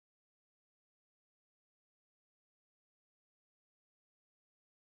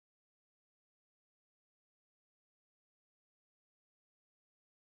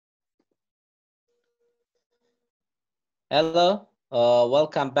Hello,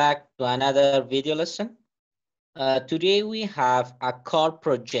 welcome back to another video lesson. Today we have a car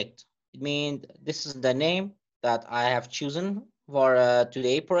project. It means this is the name that I have chosen for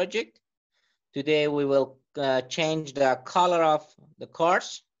today project. Today we will change the color of the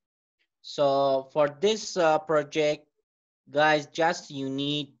cars. So for this project, guys, just you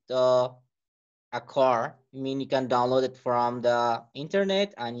need a car. I mean, you can download it from the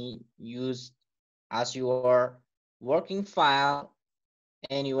internet and use as your working file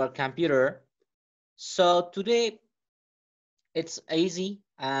in your computer. So today it's easy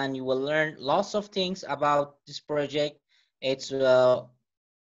and you will learn lots of things about this project. It's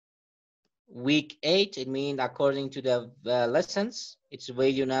week 8. It means according to the lessons, it's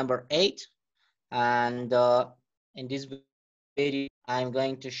video number 8. And in this video, I'm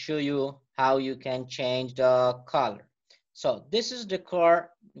going to show you how you can change the color. So this is the car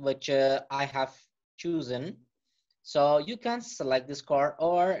which I have chosen. So you can select this car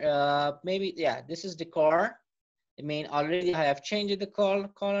or maybe, yeah, this is the car. I mean, already I have changed the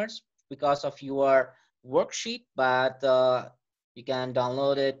colors because of your worksheet, but you can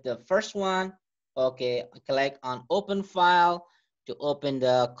download it. The first one, okay, click on open file to open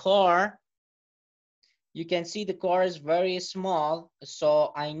the car. You can see the car is very small,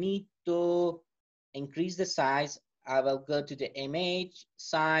 so I need to increase the size. I will go to the image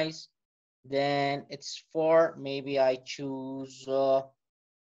size, then it's 4, maybe I choose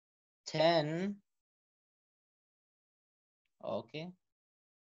 10. Okay,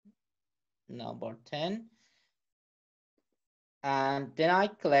 number 10, and then I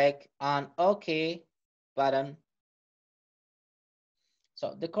click on OK button.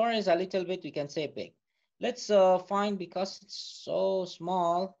 So the car is a little bit, we can say, big. Let's find, because it's so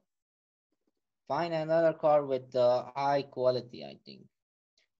small, find another car with high quality. I think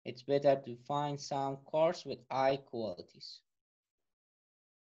it's better to find some cars with high qualities.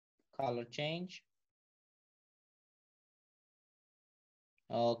 Color change.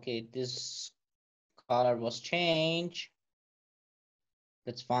 Okay, this color was changed.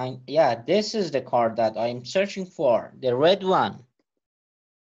 That's fine. Yeah, this is the car that I'm searching for, the red one.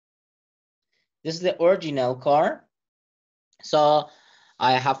 This is the original car. So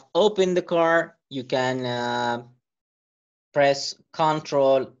I have opened the car. You can press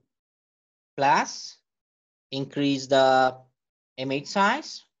Control plus, increase the image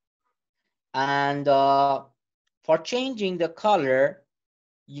size. And for changing the color,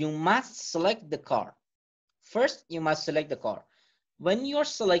 you must select the car. First, you must select the car. When you're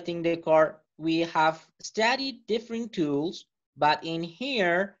selecting the car, we have studied different tools, but in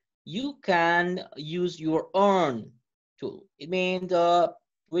here, you can use your own tool. It means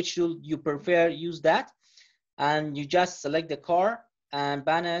which tool you prefer, use that. And you just select the car and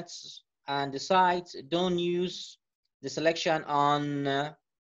bonnets and the sides. Don't use the selection on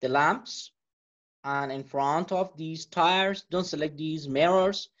the lamps and in front of these tires. Don't select these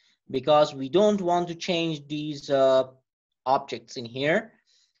mirrors because we don't want to change these objects in here.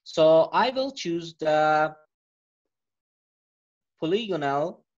 So I will choose the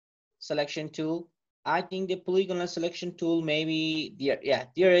polygonal selection tool. I think the polygonal selection tool, maybe there, yeah,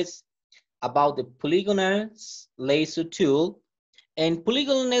 there is about the polygonal lasso tool. And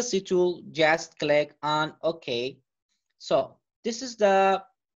polygonal lasso tool, just click on OK. So this is the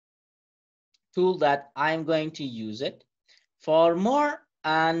tool that I'm going to use it. For more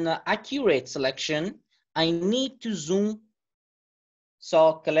and accurate selection, I need to zoom.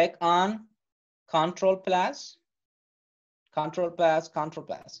 So click on Control plus, Control plus, Control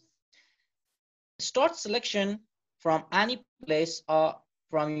plus. Start selection from any place or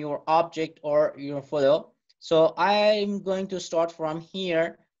from your object or your photo. So I'm going to start from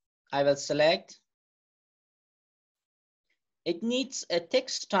here. I will select. It needs a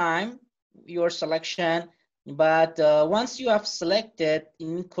text time, your selection, but once you have selected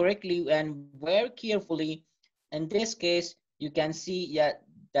incorrectly and very carefully, in this case, you can see, yeah,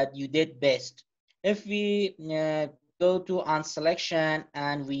 that you did best. If we go to on selection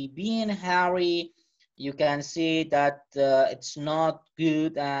and we be in a hurry, you can see that it's not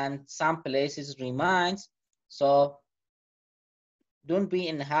good and some places reminds. So don't be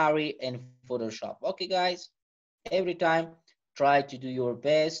in a hurry in Photoshop. Okay, guys, every time try to do your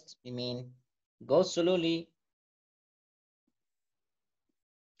best. I mean, go slowly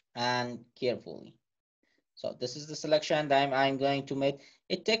and carefully. So this is the selection that I'm going to make.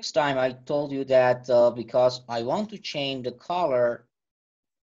 It takes time. I told you that because I want to change the color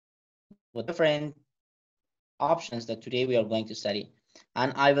with different options that today we are going to study.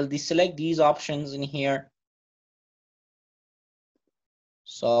 And I will deselect these options in here.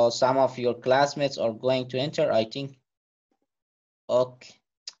 So some of your classmates are going to enter, I think. Okay.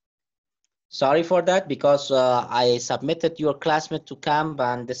 Sorry for that, because I submitted your classmate to camp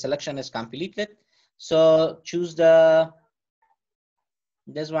and the selection is completed. So choose this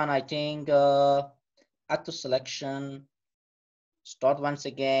one, I think, add to selection, start once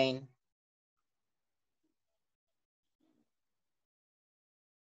again.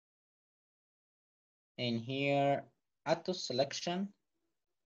 In here, add to selection.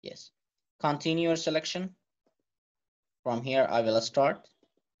 Yes. Continue your selection. From here, I will start.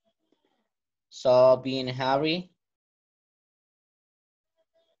 So be in a hurry.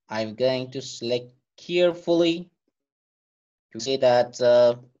 I'm going to select carefully to say that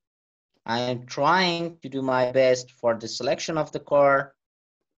I am trying to do my best for the selection of the car.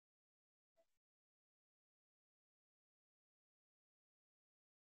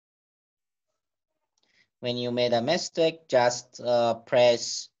 When you made a mistake, just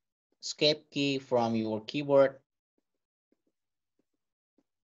press escape key from your keyboard.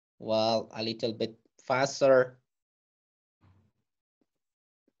 Well, a little bit faster.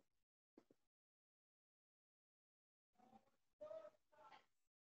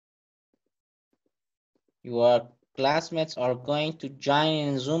 Your classmates are going to join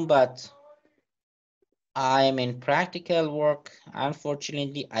in Zoom, but I am in practical work.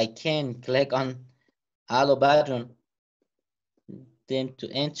 Unfortunately, I can't click on allow button them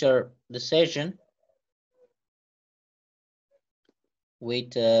to enter the session.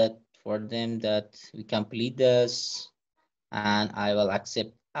 Wait for them that we complete this, and I will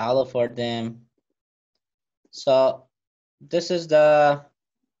accept allow for them. So this is the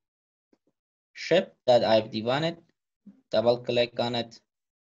ship that I've defined. Double click on it.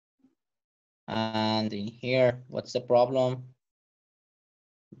 And in here, what's the problem?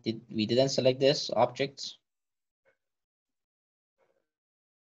 We didn't select this object.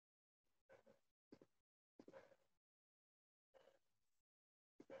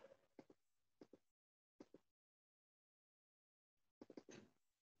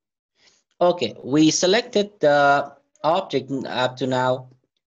 Okay, we selected the object up to now.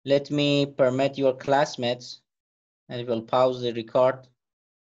 Let me permit your classmates, and we'll pause the record.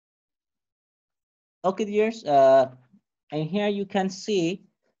 Okay, dears, and here you can see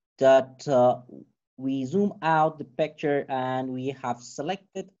that we zoom out the picture and we have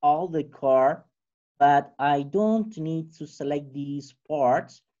selected all the car, but I don't need to select these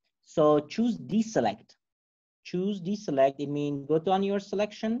parts. So choose deselect. Choose deselect. It means go to on your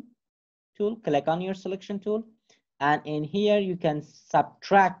selection tool, click on your selection tool, and in here you can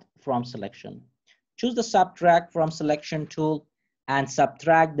subtract from selection. Choose the subtract from selection tool and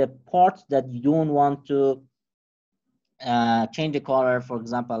subtract the parts that you don't want to change the color, for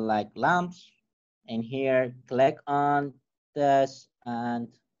example, like lamps. And here, click on this and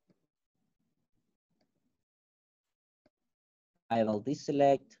I will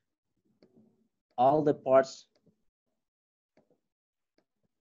deselect all the parts.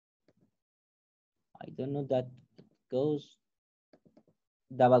 I don't know that it goes.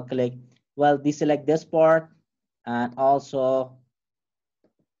 Double click. Well, deselect this part and also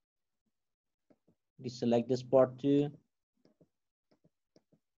deselect this part too.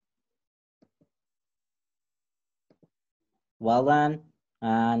 Well done.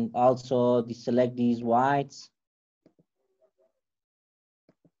 And also deselect these whites.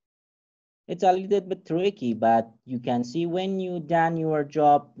 It's a little bit tricky, but you can see when you done your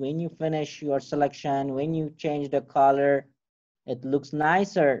job, when you finish your selection, when you change the color, it looks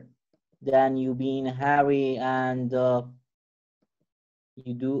nicer than you being hurry and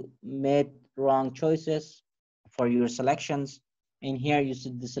you do made wrong choices for your selections. And here you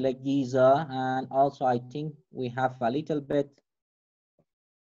should select these and also I think we have a little bit.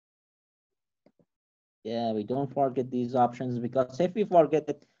 Yeah, we don't forget these options, because if we forget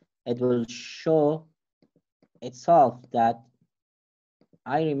it, it will show itself that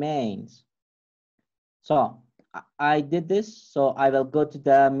I remains. So I did this, so I will go to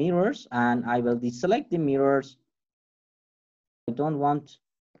the mirrors and I will deselect the mirrors. I don't want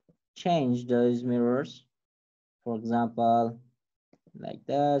change those mirrors, for example, like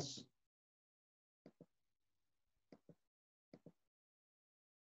this.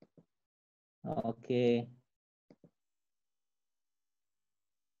 Okay.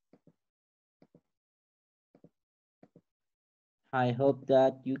 I hope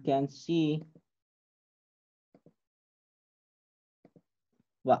that you can see.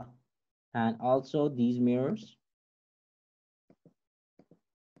 Well, and also these mirrors.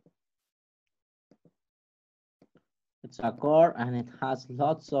 It's a core and it has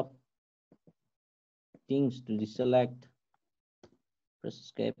lots of things to deselect. Press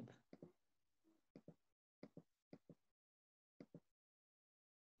escape.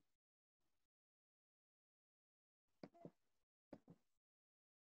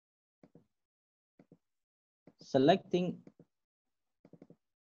 selecting.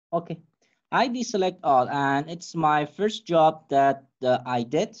 Okay, I deselect all, and it's my first job that I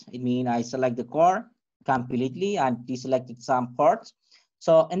did. It means I select the core completely and deselected some parts.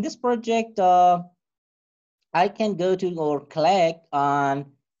 So in this project, I can go to or click on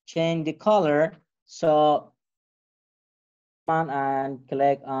change the color. So on and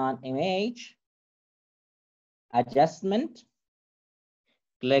click on image adjustment,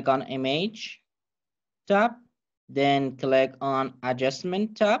 click on image tab, then click on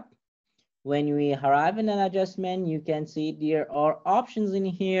adjustment tab. When we arrive in an adjustment, you can see there are options in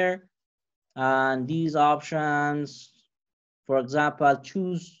here, and these options, for example,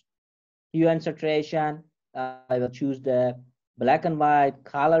 choose hue and saturation. I will choose the black and white,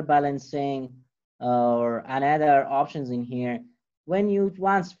 color balancing, or another options in here. When you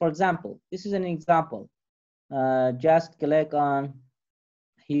once, for example, this is an example, just click on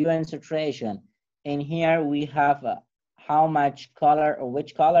hue and saturation. In here, we have how much color or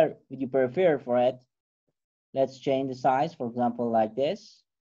which color would you prefer for it. Let's change the size, for example, like this.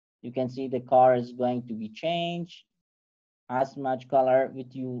 You can see the car is going to be changed as much color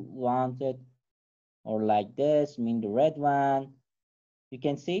would you want it, or like this, mean the red one. You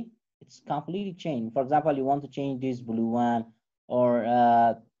can see it's completely changed. For example, you want to change this blue one, or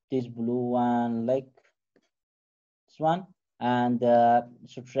this blue one, like this one, and the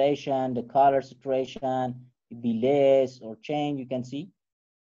saturation, the color saturation, be less or change. You can see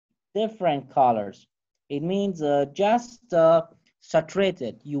different colors. It means just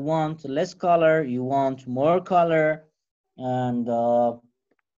saturated. You want less color, you want more color, and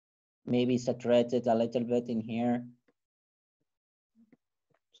maybe saturate it a little bit in here.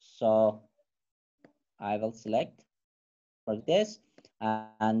 So I will select for this,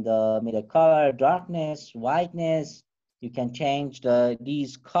 and maybe the color, darkness, whiteness. You can change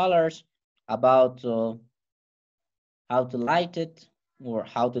these colors about how to light it or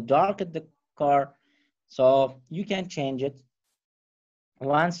how to darken the car. So you can change it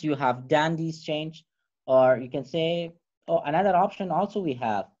once you have done these change, or you can say, oh, another option also we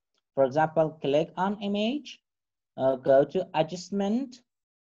have. For example, click on image, go to adjustment,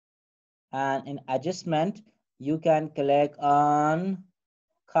 and in adjustment, you can click on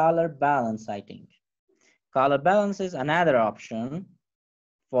color balance, I think. Color balance is another option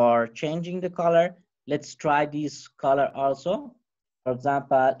for changing the color. Let's try this color also. For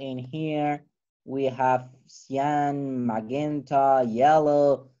example, in here, we have cyan, magenta,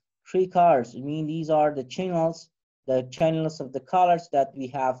 yellow, three colors. I mean, these are the channels of the colors that we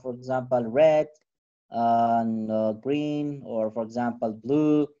have, for example, red, and green, or for example,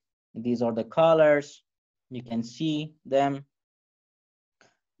 blue. These are the colors. You can see them.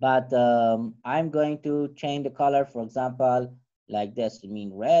 But I'm going to change the color, for example, like this. I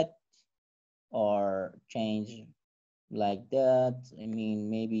mean, red, or change like that. I mean,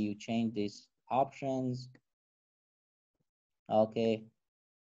 maybe you change these options. Okay,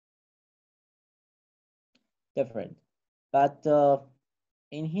 different. But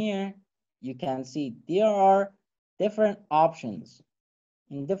in here, you can see there are different options.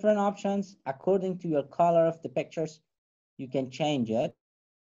 In different options, according to your color of the pictures, you can change it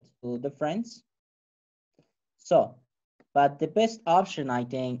to difference. So, but the best option, I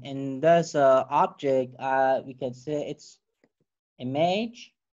think, in this object, we can say it's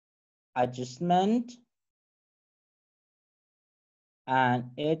image adjustment, and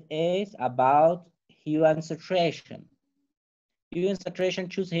it is about hue and saturation. Hue and saturation,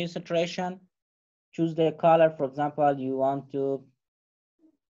 choose hue saturation, choose the color. For example, you want to,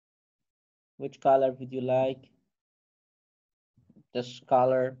 which color would you like? This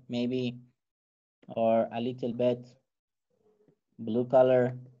color maybe, or a little bit blue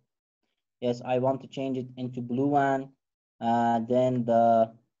color. Yes, I want to change it into blue one. Then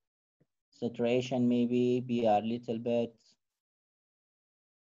the saturation maybe be a little bit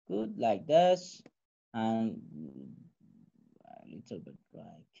good like this, and a little bit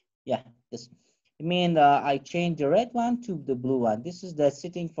like, yeah, this. I mean, I change the red one to the blue one. This is the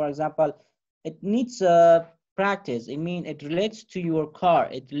setting, for example. It needs practice. I mean, it relates to your car.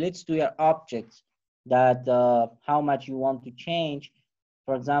 It relates to your objects, that how much you want to change.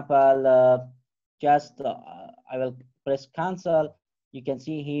 For example, just I will press cancel. You can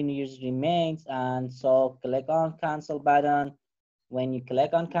see here use remains, and so click on cancel button. When you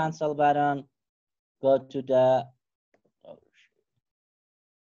click on cancel button, go to the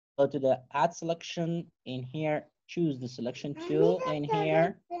add selection. In here, choose the selection tool in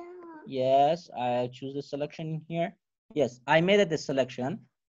here. Yes, I choose the selection in here. Yes, I made it the selection.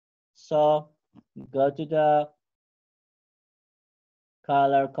 So go to the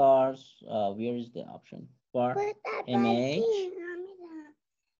color cars. Where is the option? for image.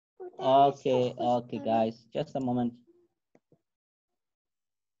 Okay, okay, guys, just a moment.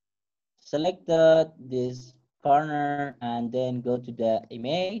 Select this corner and then go to the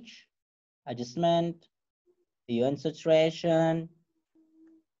image, adjustment, hue saturation.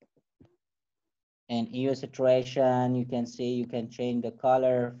 And hue saturation, you can see you can change the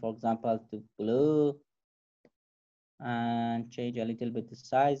color, for example, to blue, and change a little bit the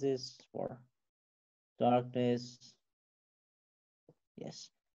sizes for darkness. Yes,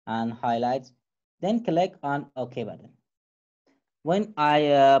 and highlights. Then click on OK button. When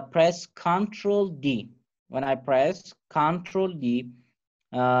I press Control D, when I press Control D,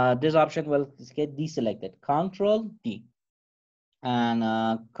 this option will get deselected. Control D and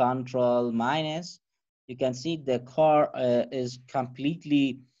Control minus. You can see the car is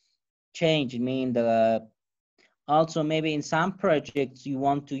completely changed. I mean, the also maybe in some projects you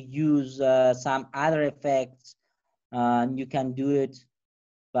want to use some other effects, you can do it,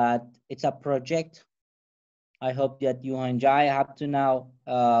 but it's a project. I hope that you enjoy up to now.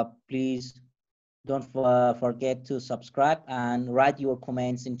 Please don't forget to subscribe and write your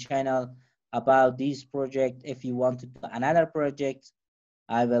comments in channel about this project. If you want to do another project,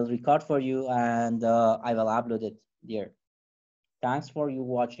 I will record for you and I will upload it there. Thanks for you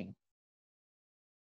watching.